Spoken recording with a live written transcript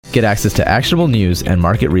Get access to actionable news and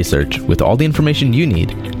market research with all the information you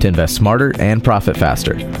need to invest smarter and profit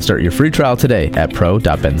faster. Start your free trial today at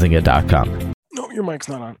pro.benzinga.com. No, your mic's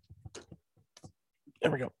not on.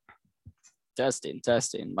 There we go. Testing.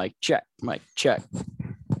 Mic check.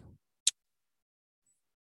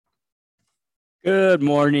 Good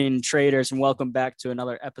morning, traders, and welcome back to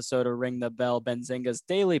another episode of Ring the Bell, Benzinga's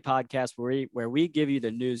daily podcast where we give you the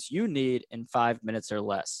news you need in 5 minutes or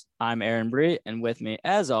less. I'm Aaron Bree, and with me,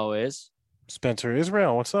 as always, Spencer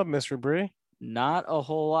Israel. What's up, Mr. Bree? Not a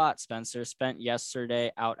whole lot, Spencer. Spent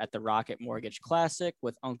yesterday out at the Rocket Mortgage Classic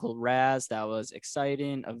with Uncle Raz. That was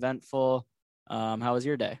exciting, eventful. How was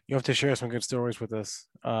your day? You have to share some good stories with us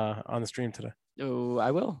on the stream today. Oh,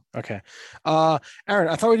 I will. Okay. Aaron,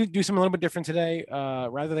 I thought we'd do something a little bit different today.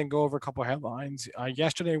 Rather than go over a couple of headlines.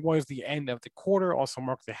 Yesterday was the end of the quarter, also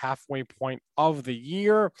marked the halfway point of the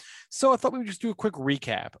year. So I thought we would just do a quick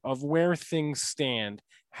recap of where things stand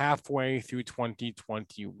halfway through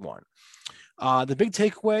 2021. The big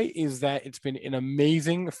takeaway is that it's been an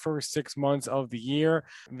amazing first 6 months of the year.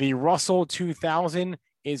 The Russell 2000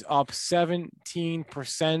 is up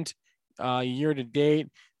 17% year to date.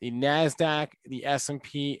 The NASDAQ, the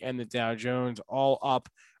S&P, and the Dow Jones all up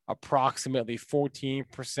approximately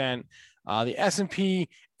 14%. The S&P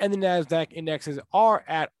and the NASDAQ indexes are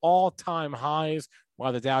at all-time highs,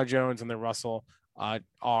 while the Dow Jones and the Russell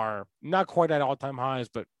are not quite at all-time highs,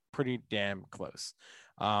 but pretty damn close.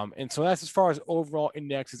 And so that's as far as overall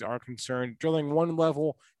indexes are concerned. Drilling one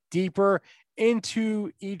level deeper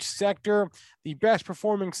into each sector, the best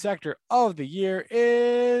performing sector of the year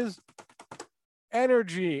is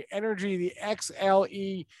energy. The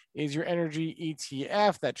XLE is your energy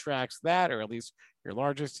ETF that tracks that, or at least your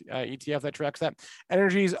largest ETF that tracks that.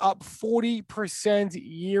 Energy is up 40%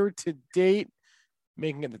 year to date,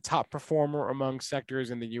 making it the top performer among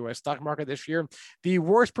sectors in the U.S. stock market this year. The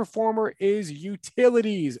worst performer is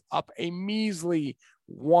utilities, up a measly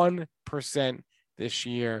 1% this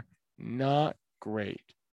year. Not great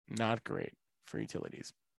for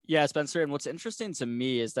utilities. Yeah, Spencer, and what's interesting to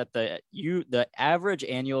me is that the average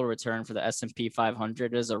annual return for the S&P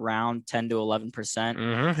 500 is around 10 to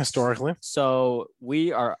 11%. Historically. So we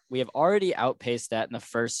have already outpaced that in the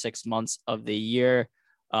first 6 months of the year.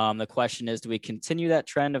 The question is, do we continue that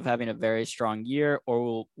trend of having a very strong year,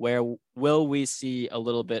 or will we see a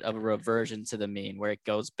little bit of a reversion to the mean where it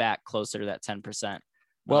goes back closer to that 10%?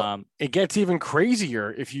 Well, it gets even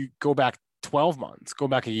crazier if you go back 12 months, go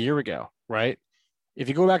back a year ago, right? If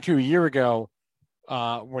you go back to a year ago,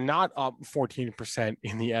 we're not up 14%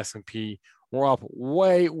 in the S&P. We're up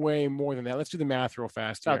way more than that. Let's do the math real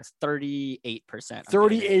fast here. That's 38%.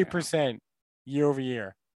 38% year over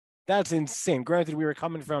year. That's insane. Granted, we were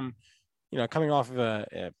coming off of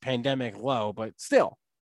a pandemic low, but still,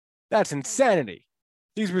 that's insanity.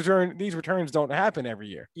 These returns don't happen every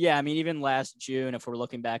year. Yeah, I mean, even last June, if we're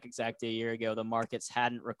looking back exactly a year ago, the markets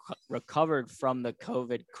hadn't recovered from the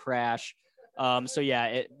COVID crash. So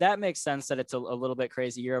yeah, that makes sense that it's a little bit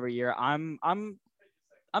crazy year over year. I'm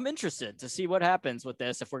interested to see what happens with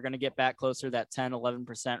this, if we're going to get back closer to that 10,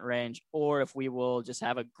 11% range, or if we will just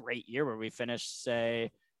have a great year where we finish,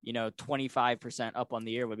 say, 25% up on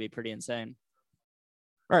the year would be pretty insane.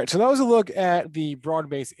 All right, so that was a look at the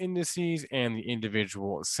broad-based indices and the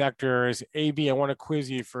individual sectors. AB, I want to quiz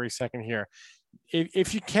you for a second here.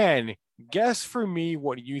 If you can, guess for me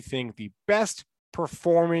what you think the best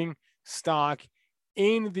performing stock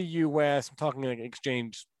in the U.S., I'm talking like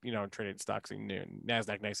exchange, traded stocks,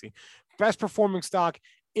 NASDAQ, NYSE, best performing stock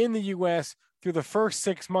in the U.S. through the first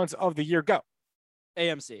 6 months of the year. Go.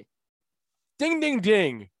 AMC. Ding, ding,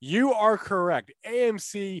 ding. You are correct.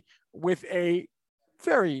 AMC with a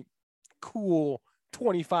very cool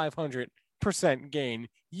 2,500% gain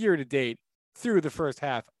year to date through the first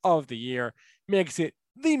half of the year makes it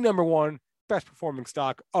the number one best performing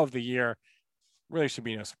stock of the year. Really should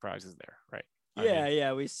be no surprises there, right?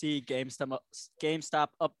 Yeah. We see GameStop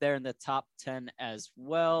up there in the top 10 as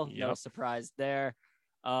well. Yep. No surprise there.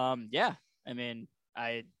 Yeah. I mean,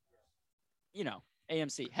 AMC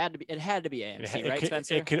had to be AMC, right,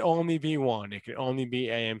 Spencer? It could only be one. It could only be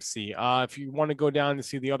AMC. If you want to go down to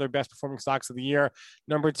see the other best performing stocks of the year,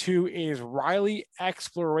 number 2 is Riley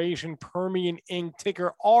Exploration Permian Inc.,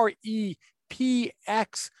 ticker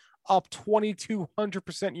REPX, up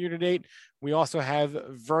 2,200% year to date. We also have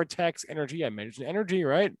Vertex Energy. I mentioned energy,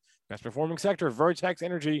 right? Best performing sector, Vertex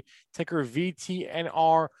Energy, ticker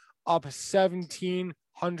VTNR, up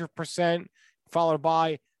 1,700%, followed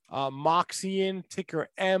by Moxion, ticker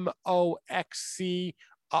MOXC,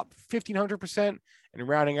 up 1,500%. And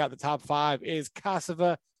rounding out the top 5 is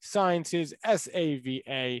Cassava Sciences,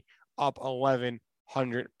 SAVA, up 1,100%.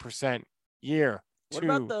 100% year What to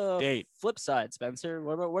about the date. flip side, Spencer?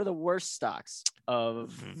 What are the worst stocks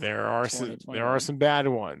of There are some 2021?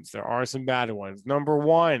 bad ones. Number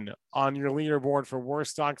one on your leaderboard for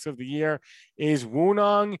worst stocks of the year is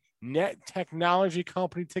Wunong Net Technology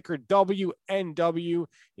Company, ticker WNW,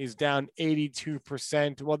 is down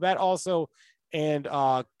 82%. Well, that also, and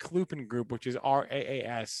Klupin Group, which is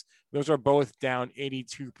RAAS, those are both down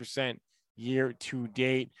 82% year to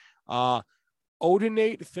date.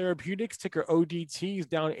 Odinate Therapeutics, ticker ODT, is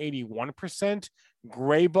down 81%.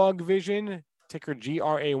 Graybug Vision, ticker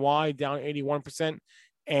GRAY, down 81%.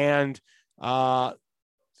 And what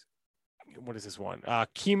is this one?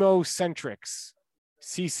 Chemocentrics,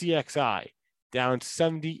 CCXI, down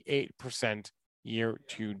 78% year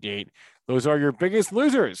to date. Those are your biggest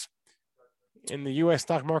losers in the U.S.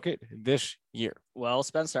 stock market this year. Well,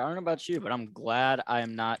 Spencer, I don't know about you, but I'm glad I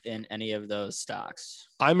am not in any of those stocks.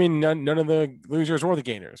 I'm in none of the losers or the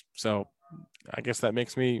gainers. So I guess that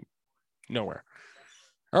makes me nowhere.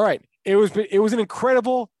 All right. It was an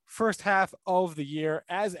incredible first half of the year.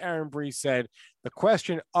 As Aaron Bree said, the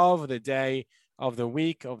question of the day, of the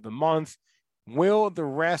week, of the month, will the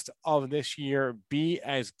rest of this year be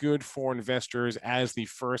as good for investors as the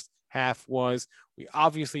first half was? We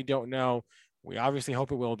obviously don't know. We obviously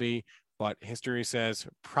hope it will be, but history says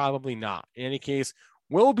probably not. In any case,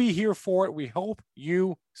 we'll be here for it. We hope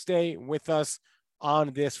you stay with us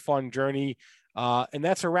on this fun journey. And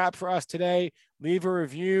that's a wrap for us today. Leave a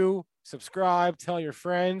review, subscribe, tell your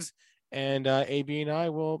friends, and AB and I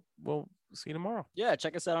will see you tomorrow. Yeah,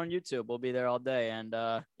 check us out on YouTube. We'll be there all day. And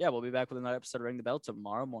yeah, we'll be back with another episode of Ring the Bell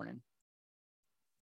tomorrow morning.